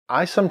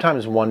I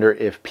sometimes wonder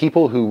if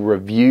people who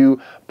review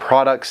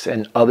products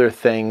and other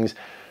things,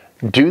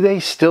 do they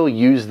still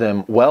use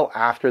them well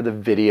after the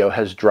video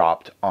has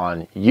dropped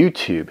on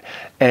YouTube?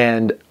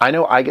 And I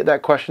know I get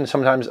that question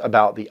sometimes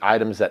about the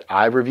items that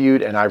I've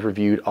reviewed, and I've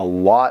reviewed a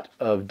lot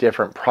of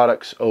different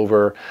products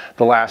over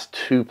the last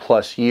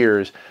 2+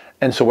 years.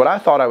 And so what I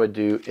thought I would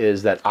do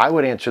is that I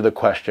would answer the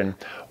question,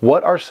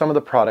 what are some of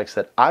the products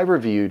that I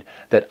reviewed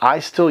that I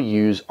still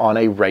use on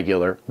a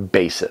regular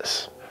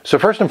basis? So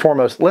first and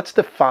foremost, let's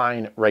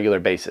define regular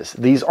basis.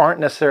 These aren't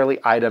necessarily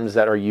items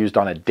that are used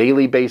on a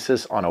daily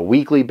basis, on a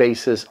weekly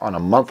basis, on a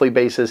monthly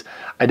basis.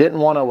 I didn't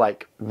want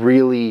to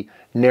really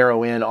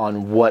narrow in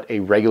on what a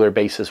regular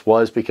basis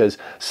was, because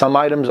some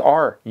items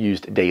are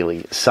used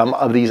daily. Some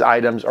of these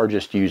items are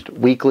just used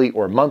weekly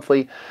or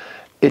monthly.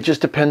 It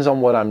just depends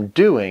on what I'm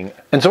doing.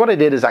 And so what I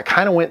did is I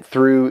kind of went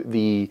through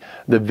the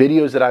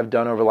videos that I've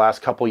done over the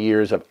last couple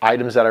years of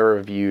items that I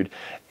reviewed,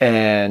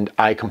 and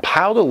I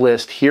compiled a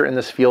list here in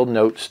this field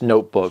notes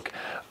notebook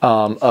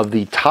of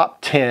the top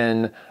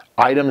 10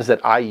 items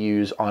that I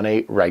use on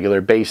a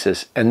regular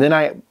basis. And then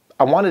I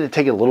wanted to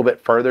take it a little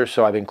bit further,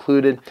 so I've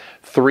included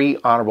 3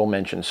 honorable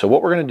mentions. So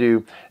what we're going to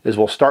do is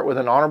we'll start with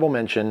an honorable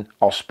mention.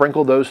 I'll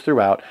sprinkle those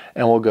throughout,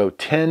 and we'll go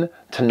 10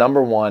 to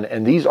number 1.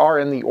 And these are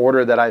in the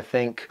order that I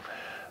think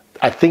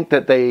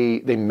that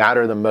they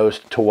matter the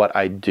most to what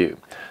I do.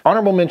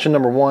 Honorable mention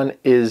number 1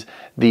 is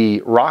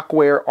the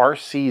Rockware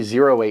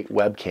RC08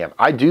 webcam.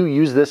 I do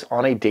use this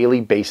on a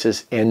daily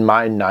basis in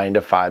my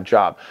 9-to-5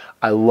 job.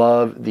 I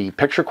love the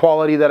picture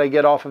quality that I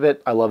get off of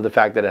it. I love the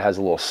fact that it has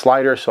a little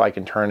slider so I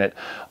can turn it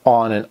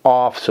on and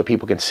off so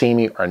people can see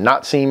me or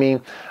not see me.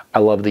 I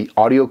love the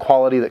audio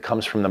quality that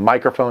comes from the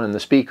microphone and the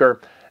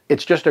speaker.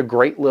 It's just a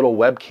great little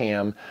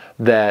webcam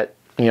that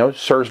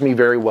serves me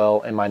very well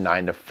in my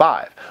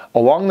 9-to-5.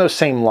 Along those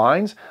same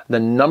lines,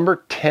 the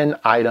number 10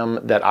 item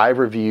that I've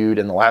reviewed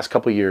in the last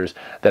couple of years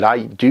that I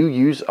do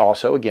use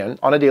also, again,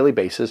 on a daily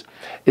basis,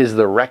 is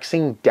the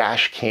Rexing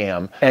dash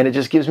cam. And it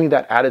just gives me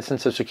that added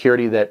sense of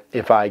security that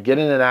if I get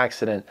in an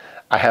accident,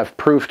 I have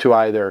proof to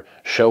either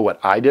show what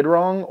I did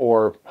wrong,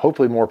 or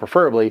hopefully more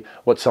preferably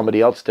what somebody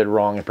else did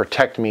wrong, and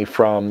protect me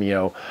from,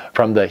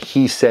 from the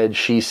he said,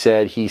 she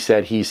said, he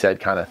said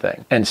kind of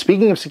thing. And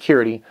speaking of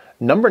security,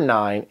 number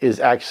 9 is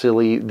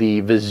actually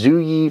the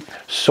Vizui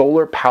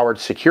solar-powered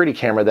security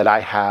camera that I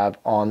have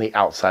on the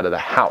outside of the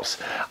house.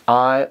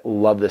 I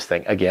love this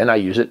thing. Again, I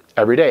use it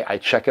every day. I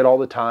check it all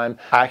the time.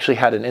 I actually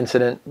had an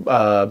incident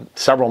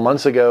several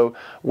months ago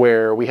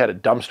where we had a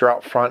dumpster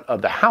out front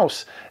of the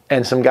house,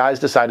 and some guys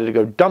decided to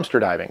go dumpster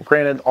diving.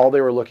 Granted, all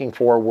they were looking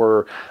for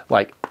were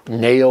like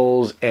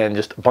nails and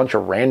just a bunch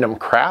of random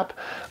crap.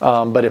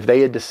 But if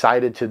they had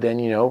decided to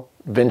then,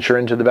 venture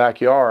into the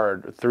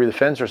backyard through the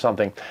fence or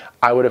something,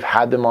 I would have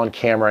had them on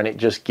camera, and it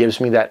just gives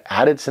me that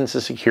added sense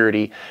of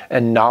security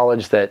and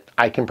knowledge that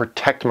I can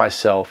protect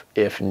myself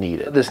if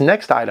needed. This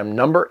next item,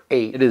 number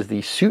 8, it is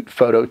the Suit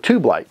Photo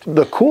tube light.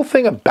 The cool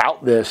thing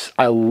about this,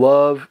 I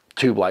love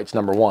tube lights,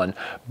 number 1,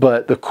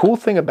 but the cool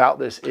thing about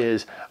this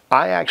is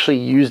I actually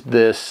used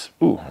this,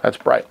 ooh, that's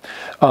bright.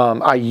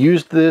 I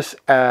used this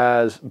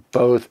as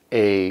both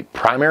a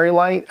primary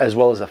light as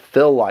well as a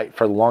fill light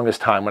for the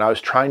longest time. When I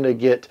was trying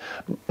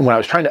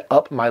to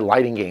up my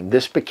lighting game,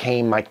 this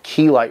became my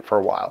key light for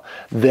a while.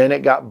 Then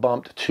it got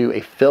bumped to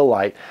a fill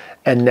light.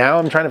 And now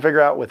I'm trying to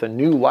figure out, with a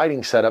new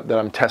lighting setup that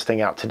I'm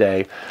testing out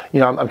today,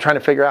 I'm trying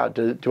to figure out,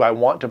 do I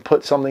want to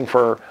put something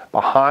for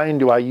behind?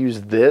 Do I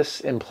use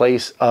this in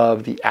place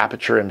of the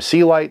Aperture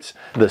MC lights?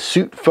 The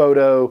Suit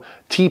Photo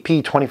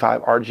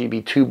TP25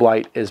 RGB tube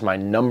light is my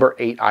number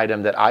 8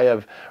 item that I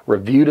have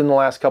reviewed in the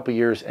last couple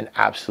years and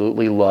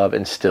absolutely love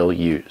and still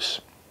use.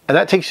 And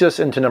that takes us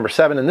into number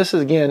 7. And this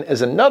is, again,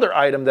 is another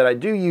item that I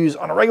do use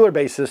on a regular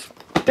basis,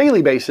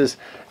 daily basis,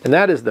 and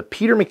that is the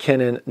Peter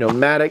McKinnon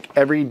Nomadic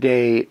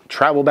Everyday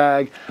Travel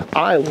Bag.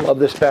 I love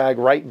this bag,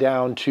 right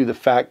down to the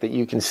fact that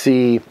you can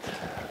see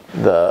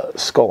the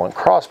skull and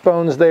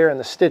crossbones there and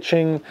the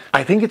stitching.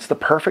 I think it's the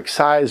perfect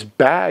size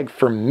bag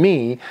for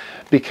me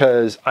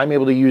because I'm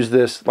able to use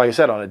this, like I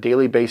said, on a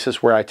daily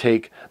basis, where I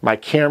take my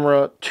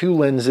camera, 2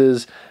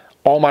 lenses,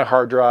 all my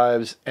hard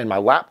drives, and my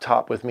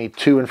laptop with me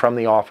to and from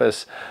the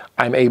office.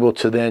 I'm able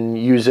to then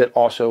use it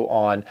also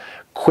on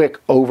quick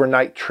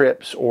overnight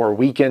trips or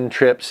weekend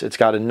trips. It's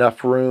got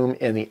enough room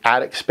in the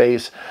attic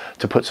space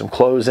to put some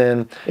clothes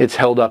in. It's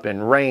held up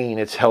in rain.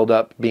 It's held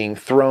up being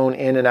thrown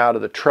in and out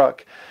of the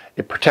truck.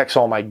 It protects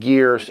all my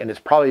gears, and it's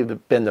probably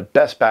been the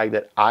best bag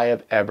that I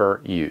have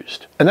ever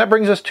used. And that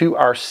brings us to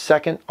our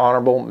second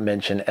honorable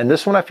mention. And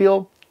this one I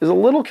feel is a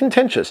little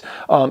contentious.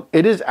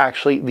 It is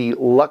actually the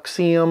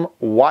Luxium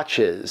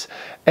watches.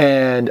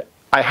 And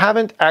I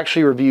haven't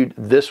actually reviewed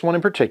this one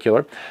in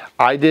particular.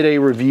 I did a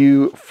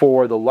review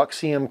for the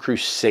Luxium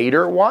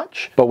Crusader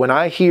watch, but when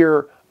I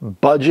hear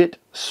budget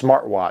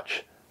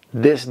smartwatch,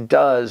 this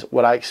does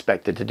what I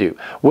expect it to do.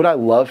 Would I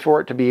love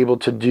for it to be able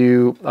to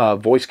do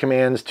voice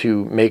commands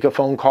to make a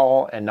phone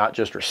call and not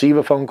just receive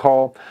a phone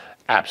call?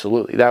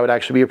 Absolutely. That would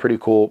actually be a pretty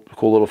cool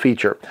little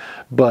feature.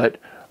 But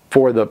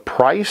for the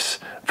price,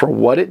 for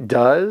what it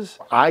does,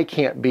 I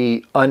can't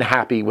be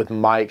unhappy with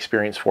my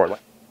experience for it.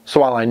 So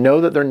while I know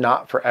that they're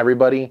not for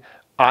everybody,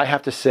 I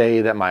have to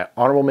say that my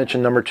honorable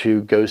mention number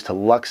 2 goes to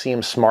Luxium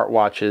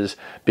smartwatches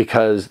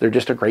because they're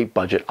just a great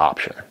budget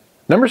option.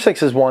 Number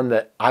 6 is one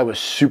that I was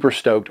super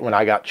stoked when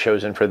I got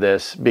chosen for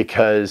this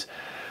because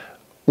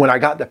when I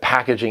got the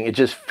packaging, it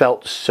just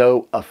felt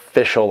so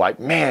official, like,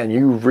 man,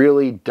 you've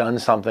really done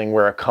something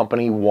where a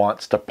company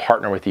wants to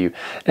partner with you.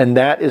 And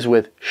that is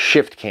with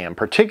ShiftCam,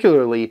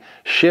 particularly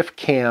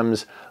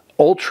ShiftCam's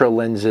ultra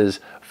lenses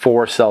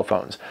for cell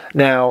phones.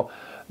 Now,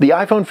 the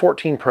iPhone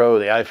 14 Pro,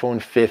 the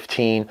iPhone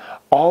 15,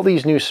 all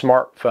these new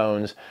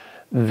smartphones,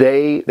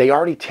 they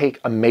already take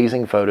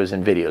amazing photos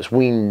and videos.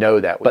 We know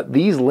that. But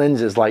these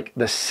lenses, like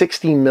the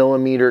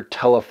 60mm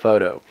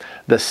telephoto,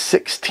 the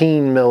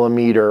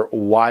 16mm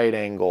wide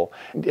angle,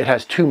 it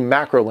has 2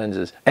 macro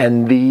lenses,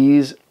 and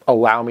these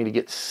allow me to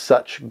get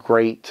such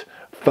great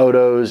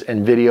photos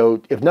and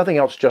video, if nothing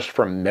else, just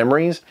from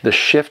memories. The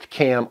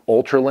ShiftCam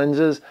Ultra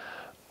lenses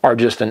are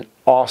just an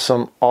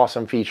awesome,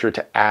 awesome feature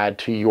to add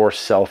to your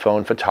cell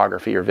phone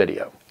photography or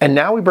video. And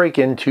now we break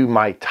into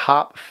my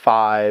top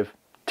 5,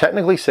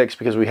 technically 6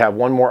 because we have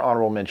one more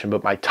honorable mention,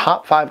 but my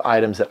top 5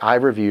 items that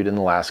I've reviewed in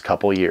the last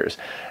couple years.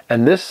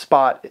 And this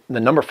spot,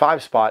 the number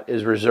 5 spot,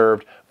 is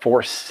reserved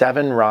for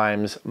 7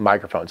 Rhymes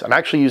microphones. I'm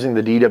actually using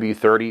the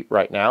DW30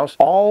 right now.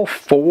 All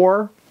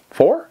four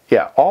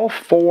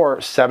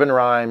 7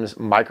 Rhymes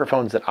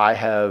microphones that I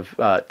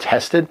have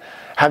tested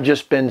have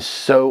just been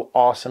so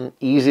awesome,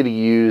 easy to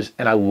use,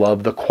 and I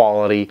love the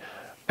quality,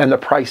 and the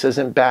price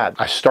isn't bad.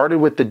 I started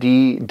with the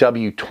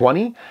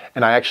DW20,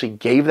 and I actually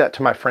gave that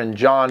to my friend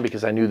John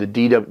because I knew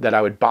that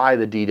I would buy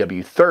the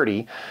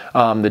DW30.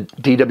 The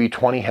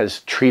DW20 has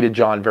treated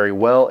John very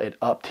well. It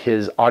upped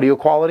his audio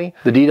quality.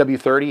 The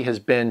DW30 has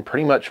been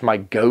pretty much my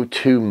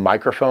go-to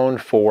microphone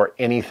for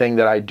anything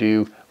that I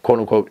do, quote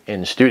unquote,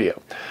 in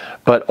studio.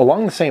 But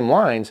along the same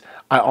lines,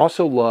 I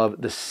also love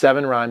the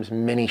 7 Rhymes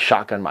mini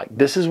shotgun mic.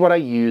 This is what I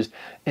used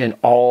in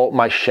all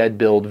my shed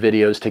build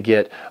videos to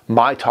get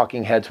my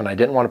talking heads when I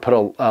didn't want to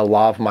put a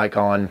lav mic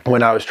on,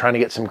 when I was trying to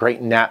get some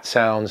great nat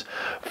sounds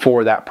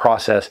for that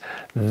process.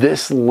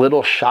 This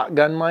little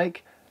shotgun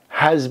mic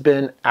has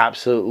been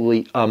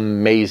absolutely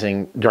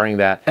amazing during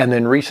that. And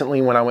then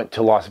recently when I went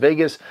to Las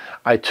Vegas,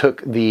 I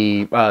took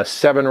the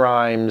 7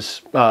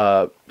 Rhymes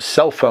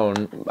cell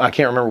phone, I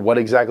can't remember what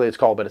exactly it's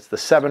called, but it's the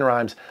 7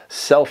 Rhymes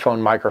cell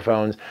phone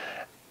microphones.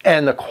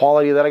 And the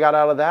quality that I got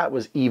out of that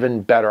was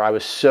even better. I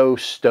was so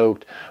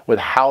stoked with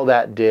how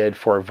that did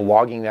for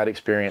vlogging that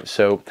experience.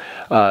 So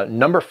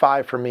number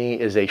 5 for me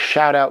is a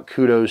shout out,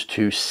 kudos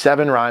to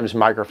 7 Rhymes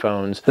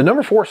microphones. The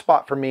number 4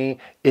 spot for me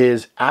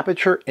is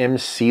Aperture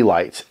MC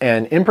lights,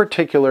 and in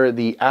particular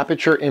the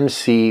Aperture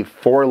MC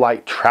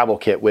 4-light travel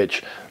kit,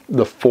 which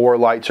the 4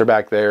 lights are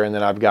back there, and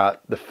then I've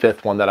got the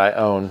 5th one that I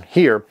own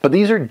here. But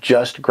these are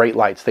just great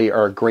lights. They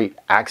are great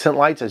accent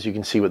lights, as you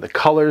can see with the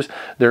colors.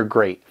 They're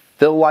great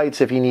fill lights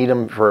if you need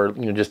them for,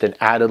 just an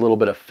added little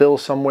bit of fill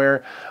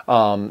somewhere.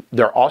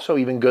 They're also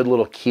even good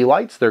little key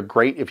lights. They're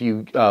great if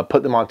you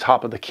put them on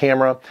top of the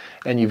camera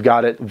and you've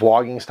got it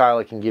vlogging style.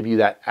 It can give you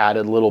that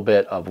added little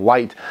bit of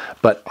light.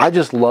 But I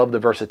just love the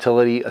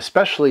versatility,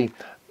 especially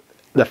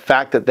the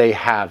fact that they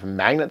have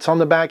magnets on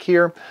the back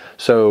here.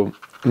 So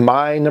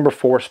my number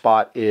 4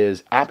 spot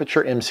is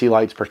Aperture MC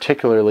lights,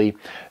 particularly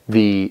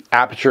the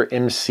Aperture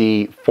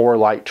MC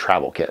 4-light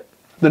travel kit.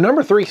 The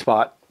number 3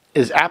 spot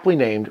is aptly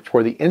named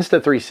for the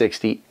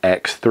Insta360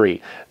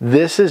 X3.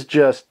 This is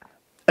just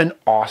an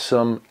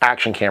awesome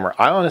action camera.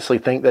 I honestly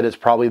think that it's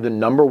probably the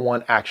number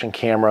 1 action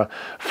camera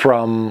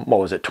from,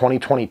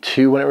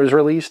 2022 when it was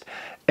released.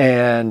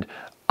 And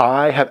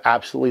I have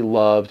absolutely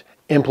loved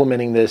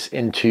implementing this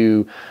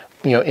into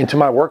my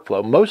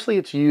workflow. Mostly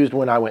it's used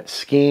when I went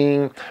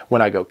skiing,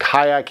 when I go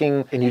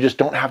kayaking, and you just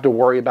don't have to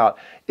worry about,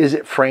 is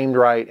it framed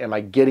right? Am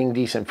I getting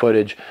decent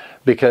footage?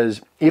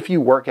 Because if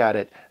you work at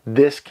it,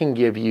 this can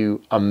give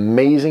you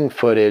amazing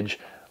footage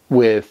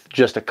with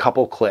just a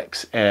couple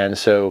clicks. And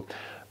so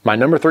my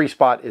number 3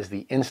 spot is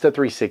the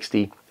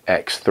Insta360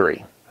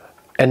 X3.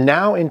 And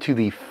now into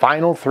the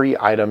final 3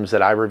 items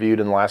that I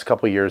reviewed in the last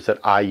couple of years that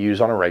I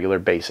use on a regular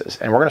basis.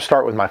 And we're gonna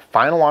start with my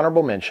final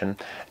honorable mention.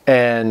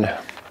 And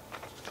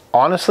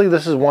honestly,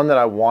 this is one that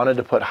I wanted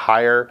to put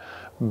higher,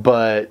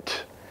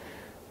 but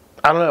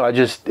I don't know,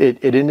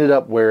 it ended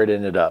up where it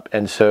ended up.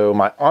 And so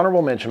my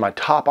honorable mention, my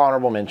top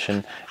honorable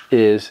mention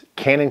is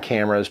Canon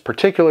cameras,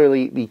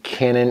 particularly the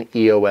Canon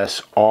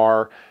EOS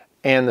R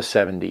and the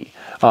 7D.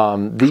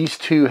 These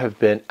two have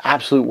been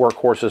absolute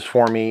workhorses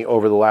for me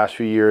over the last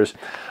few years.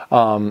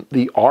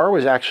 The R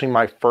was actually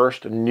my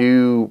first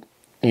new,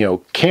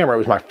 camera. It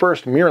was my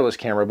first mirrorless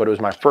camera, but it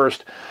was my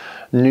first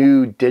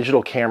new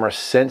digital camera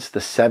since the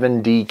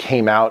 7D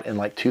came out in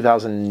like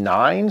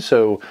 2009.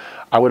 So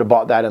I would have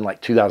bought that in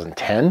like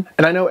 2010.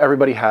 And I know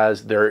everybody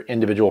has their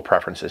individual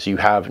preferences. You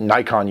have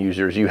Nikon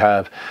users, you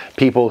have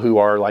people who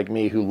are like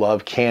me who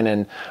love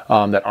Canon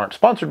that aren't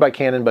sponsored by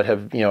Canon, but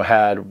have,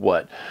 had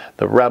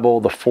the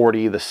Rebel, the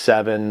 40, the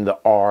 7, the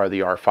R,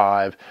 the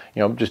R5,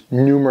 just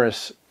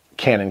numerous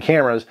Canon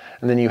cameras,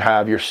 and then you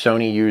have your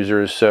Sony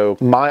users. So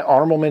my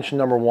honorable mention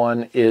number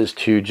one is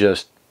to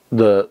just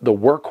the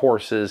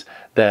workhorses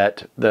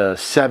that the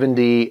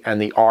 7D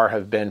and the R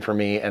have been for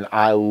me, and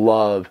I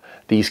love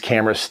these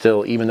cameras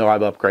still, even though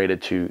I've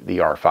upgraded to the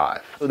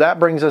R5. So that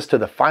brings us to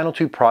the final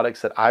two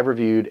products that I've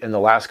reviewed in the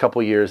last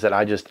couple years that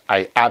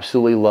I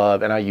absolutely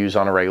love and I use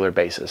on a regular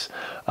basis.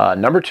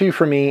 Number two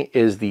for me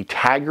is the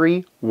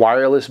Tagry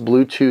wireless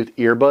Bluetooth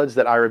earbuds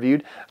that I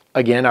reviewed.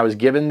 Again, I was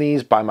given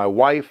these by my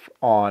wife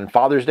on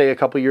Father's Day a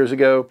couple years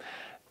ago,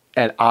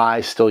 and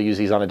I still use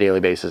these on a daily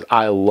basis.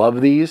 I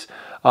love these.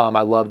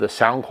 I love the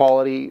sound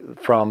quality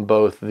from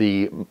both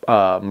the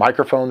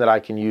microphone that I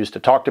can use to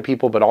talk to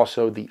people, but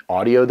also the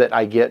audio that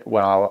I get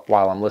while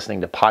I'm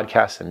listening to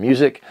podcasts and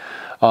music.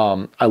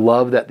 I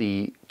love that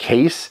the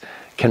case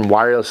can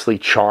wirelessly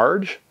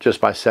charge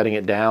just by setting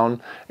it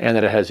down, and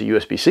that it has a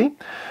USB-C.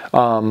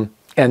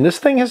 And this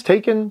thing has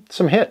taken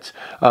some hits.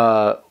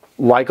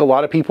 Like a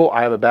lot of people,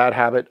 I have a bad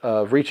habit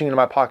of reaching into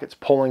my pockets,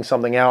 pulling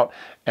something out,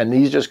 and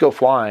these just go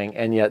flying,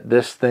 and yet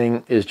this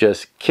thing is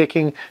just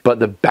kicking. But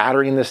the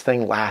battery in this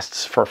thing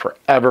lasts for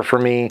forever for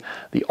me.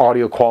 The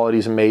audio quality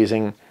is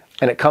amazing,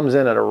 and it comes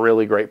in at a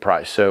really great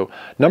price. So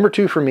number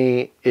two for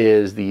me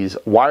is these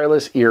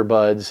wireless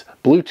earbuds,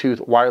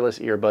 Bluetooth wireless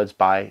earbuds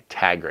by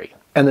Tagry.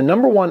 And the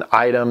number one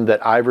item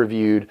that I've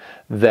reviewed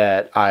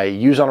that I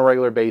use on a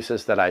regular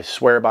basis, that I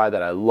swear by,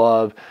 that I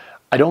love,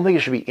 I don't think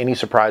it should be any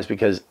surprise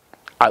because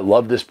I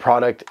love this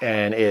product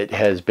and it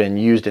has been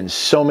used in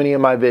so many of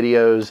my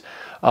videos.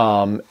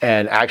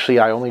 And actually,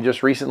 I only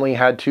just recently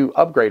had to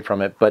upgrade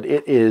from it, but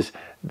it is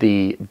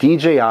the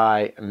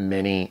DJI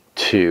Mini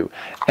 2.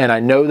 And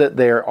I know that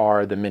there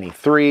are the Mini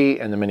 3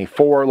 and the Mini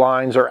 4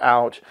 lines are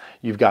out.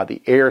 You've got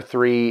the Air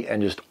 3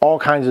 and just all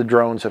kinds of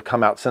drones have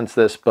come out since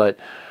this. But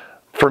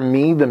for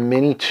me, the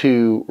Mini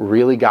 2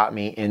 really got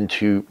me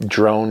into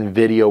drone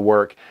video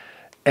work.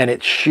 And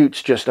it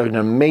shoots just an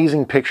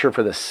amazing picture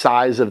for the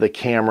size of the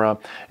camera.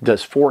 It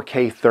does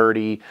 4K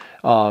 30.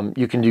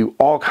 You can do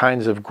all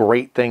kinds of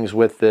great things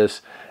with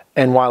this.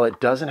 And while it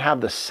doesn't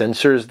have the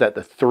sensors that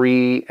the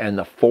 3 and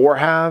the 4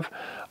 have,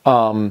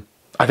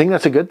 I think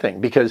that's a good thing,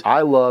 because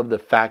I love the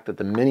fact that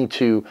the Mini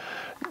 2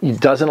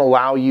 doesn't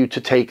allow you to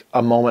take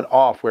a moment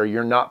off where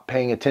you're not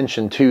paying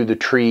attention to the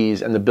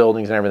trees and the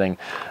buildings and everything.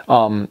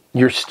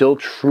 You're still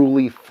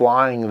truly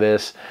flying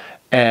this.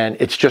 And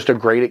it's just a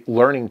great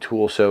learning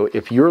tool. So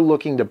if you're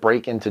looking to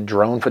break into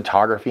drone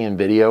photography and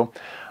video,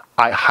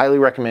 I highly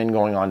recommend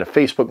going on to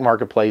Facebook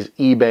Marketplace,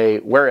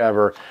 eBay,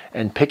 wherever,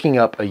 and picking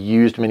up a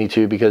used Mini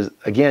 2, because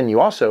again, you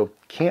also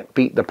can't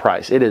beat the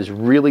price. It has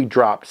really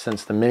dropped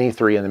since the Mini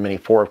 3 and the Mini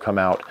 4 have come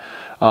out.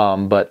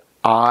 But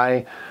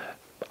I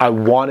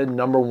wanted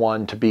number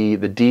one to be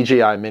the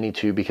DJI Mini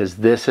 2 because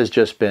this has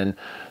just been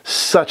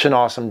such an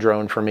awesome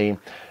drone for me.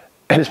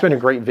 And it's been a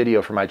great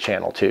video for my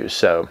channel too.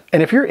 So,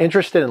 and if you're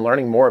interested in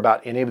learning more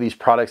about any of these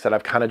products that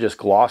I've kind of just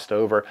glossed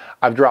over,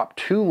 I've dropped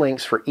two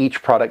links for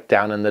each product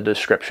down in the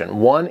description.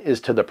 One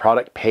is to the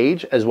product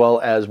page, as well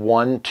as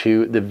one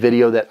to the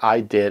video that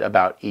I did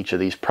about each of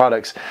these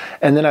products.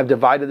 And then I've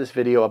divided this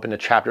video up into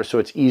chapters so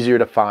it's easier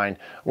to find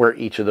where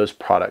each of those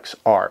products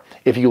are.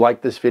 If you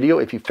like this video,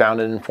 if you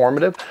found it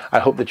informative, I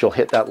hope that you'll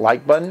hit that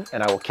like button,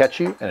 and I will catch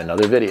you in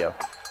another video.